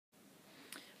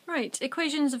Right,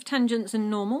 equations of tangents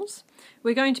and normals.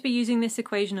 We're going to be using this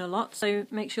equation a lot, so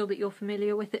make sure that you're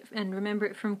familiar with it and remember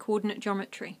it from coordinate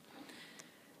geometry.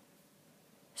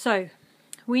 So,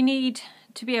 we need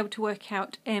to be able to work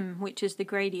out m, which is the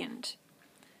gradient.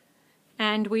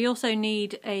 And we also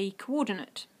need a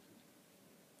coordinate.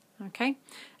 Okay,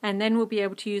 and then we'll be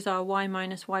able to use our y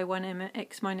minus y1m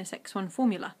x minus x1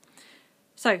 formula.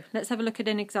 So, let's have a look at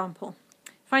an example.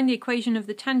 Find the equation of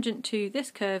the tangent to this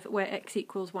curve where x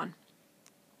equals 1.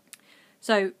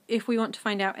 So if we want to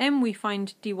find out m, we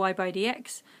find dy by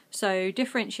dx. So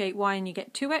differentiate y and you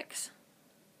get 2x.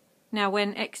 Now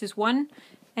when x is 1,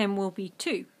 m will be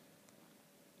 2.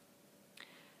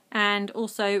 And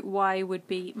also y would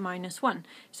be minus 1.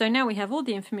 So now we have all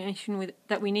the information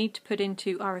that we need to put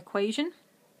into our equation.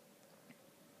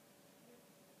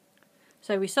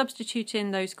 So we substitute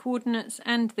in those coordinates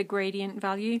and the gradient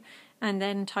value and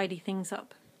then tidy things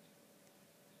up.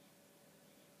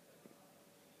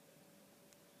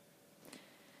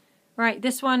 Right,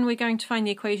 this one we're going to find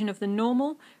the equation of the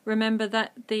normal. Remember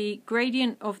that the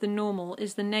gradient of the normal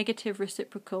is the negative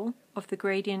reciprocal of the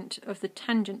gradient of the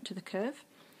tangent to the curve.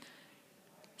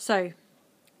 So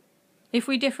if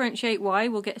we differentiate y,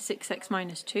 we'll get 6x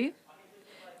minus 2.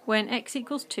 When x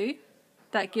equals 2,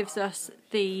 that gives us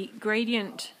the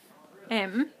gradient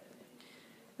m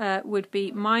would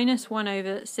be minus 1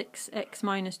 over 6x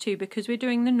minus 2. Because we're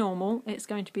doing the normal, it's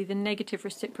going to be the negative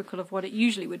reciprocal of what it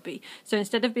usually would be. So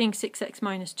instead of being 6x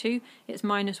minus 2, it's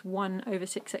minus 1 over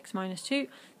 6x minus 2.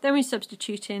 Then we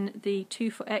substitute in the 2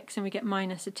 for x and we get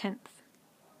minus a tenth.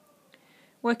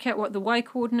 Work out what the y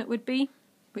coordinate would be,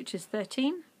 which is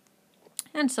 13,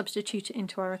 and substitute it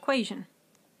into our equation.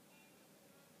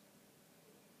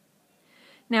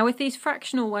 Now with these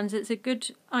fractional ones, it's a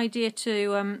good idea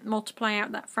to multiply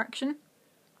out that fraction,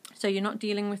 so you're not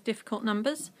dealing with difficult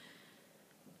numbers.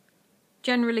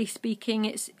 Generally speaking,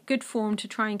 it's good form to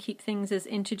try and keep things as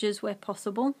integers where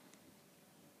possible.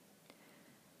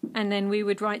 And then we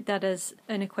would write that as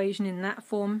an equation in that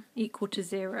form, equal to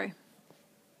 0.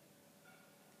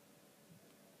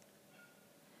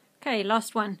 Okay,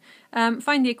 last one.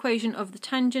 Find the equation of the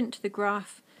tangent to the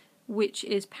graph which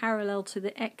is parallel to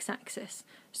the x-axis.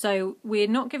 So we're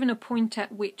not given a point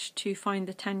at which to find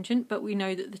the tangent, but we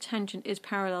know that the tangent is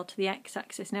parallel to the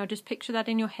x-axis. Now just picture that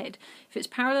in your head. If it's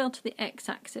parallel to the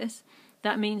x-axis,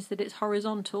 that means that it's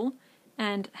horizontal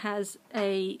and has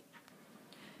a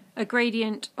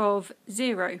gradient of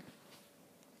 0.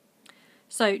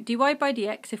 So dy by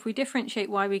dx, if we differentiate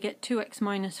y, we get 2x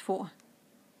minus 4.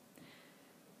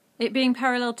 It being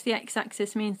parallel to the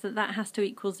x-axis means that that has to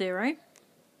equal 0.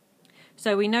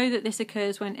 So we know that this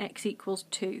occurs when x equals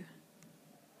 2.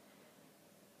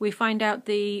 We find out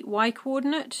the y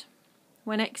coordinate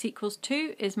when x equals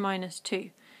 2 is minus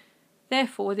 2.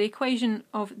 Therefore, the equation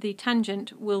of the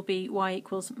tangent will be y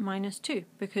equals minus 2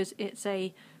 because it's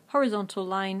a horizontal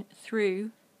line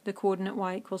through the coordinate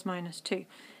y equals minus 2.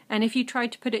 And if you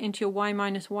tried to put it into your y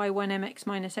minus y1 mx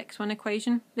minus x1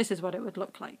 equation, this is what it would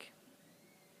look like.